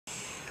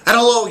And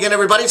hello again,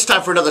 everybody. It's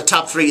time for another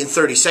Top 3 in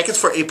 30 Seconds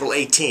for April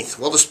 18th.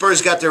 Well, the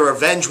Spurs got their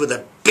revenge with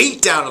a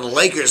beatdown of the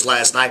Lakers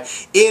last night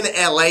in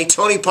L.A.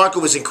 Tony Parker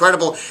was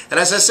incredible. And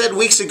as I said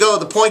weeks ago,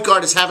 the point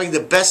guard is having the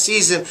best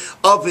season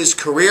of his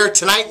career.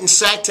 Tonight in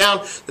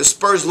Sacktown, the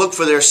Spurs look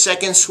for their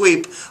second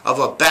sweep of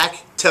a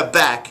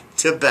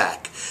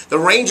back-to-back-to-back. The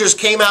Rangers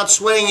came out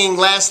swinging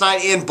last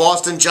night in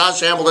Boston.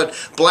 Josh Hamilton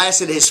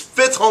blasted his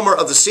 5th homer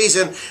of the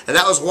season, and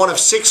that was one of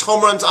 6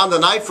 home runs on the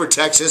night for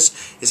Texas.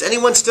 Is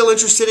anyone still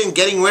interested in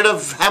getting rid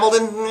of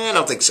Hamilton? I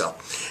don't think so.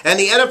 And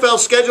the NFL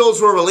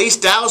schedules were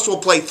released. Dallas will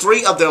play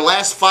 3 of their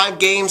last 5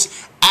 games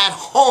at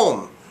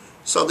home.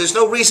 So there's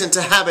no reason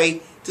to have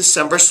a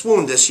December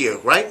swoon this year,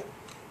 right?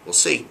 We'll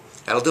see.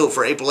 That'll do it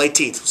for April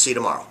 18th. We'll see you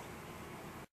tomorrow.